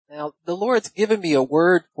Now, the Lord's given me a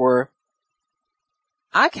word for,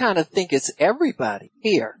 I kind of think it's everybody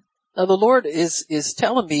here. Now, the Lord is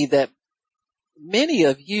telling me that many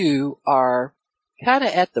of you are kind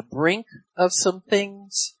of at the brink of some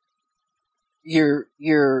things.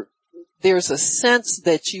 There's a sense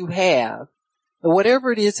that you have, that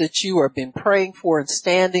whatever it is that you have been praying for and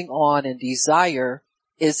standing on and desire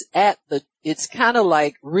is it's kind of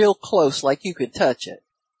like real close, like you can touch it.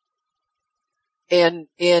 And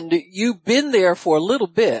you've been there for a little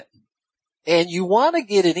bit and you want to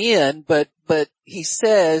get it in, but he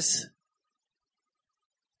says,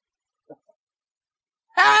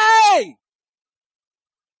 hey,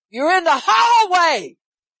 you're in the hallway.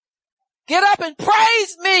 Get up and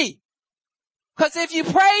praise me. Cause if you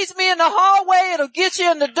praise me in the hallway, it'll get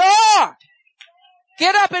you in the door.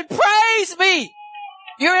 Get up and praise me.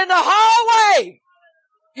 You're in the hallway.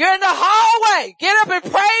 You're in the hallway. Get up and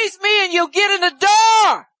praise me and you'll get in the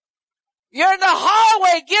door. You're in the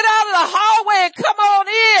hallway. Get out of the hallway and come on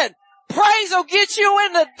in. Praise will get you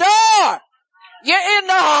in the door. You're in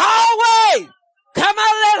the hallway. Come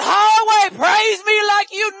out of that hallway. Praise me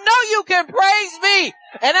like you know you can praise me.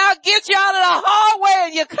 And I'll get you out of the hallway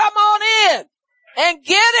and you come on in and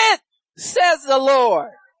get it, says the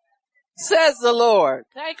Lord. Says the Lord.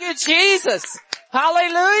 Thank you, Jesus.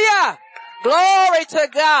 Hallelujah. Glory to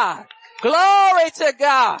God. Glory to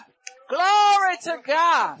God. Glory to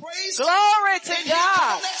God. Glory to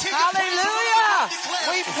God. Hallelujah.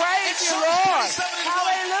 We praise you, Lord.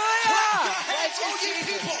 Hallelujah. Thank you,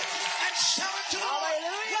 Jesus.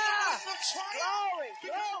 Hallelujah. Glory,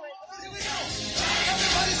 glory.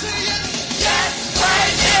 Everybody say yes. Yes,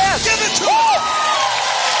 praise him. Give it to him.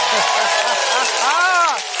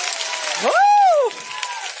 Woo!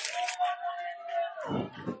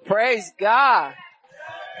 Praise God.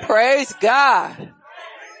 Praise God.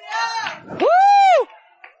 Woo!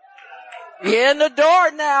 You're in the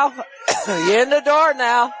door now. You're in the door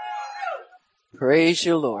now. Praise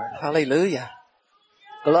you, Lord. Hallelujah.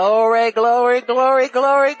 Glory, glory, glory,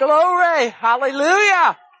 glory, glory.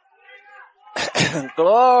 Hallelujah.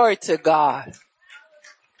 Glory to God.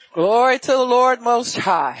 Glory to the Lord Most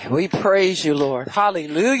High. We praise you, Lord.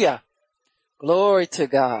 Hallelujah. Glory to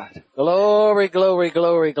God. Glory, glory,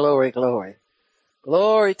 glory, glory, glory.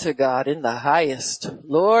 Glory to God in the highest.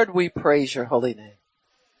 Lord, we praise your holy name.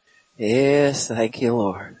 Yes, thank you,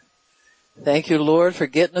 Lord. Thank you, Lord, for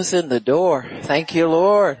getting us in the door. Thank you,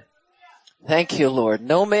 Lord. Thank you, Lord.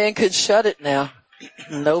 No man could shut it now.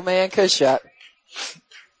 No man could shut.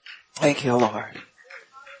 Thank you, Lord.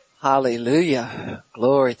 Hallelujah.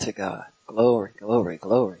 Glory to God. Glory, glory,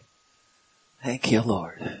 glory. Thank you,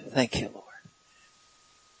 Lord. Thank you, Lord.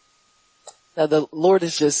 Now the Lord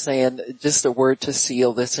is just saying, just a word to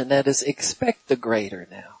seal this, and that is expect the greater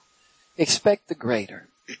now. Expect the greater.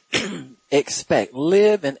 Expect.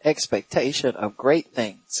 Live in expectation of great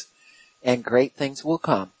things, and great things will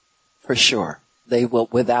come. For sure. They will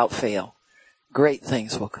without fail. Great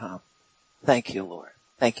things will come. Thank you, Lord.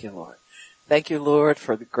 Thank you, Lord. Thank you, Lord,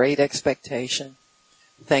 for the great expectation.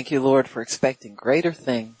 Thank you, Lord, for expecting greater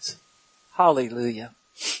things. Hallelujah.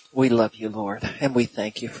 We love you, Lord, and we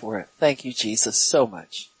thank you for it. Thank you, Jesus, so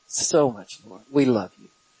much. So much, Lord. We love you.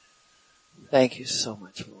 Thank you so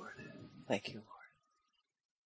much, Lord. Thank you, Lord.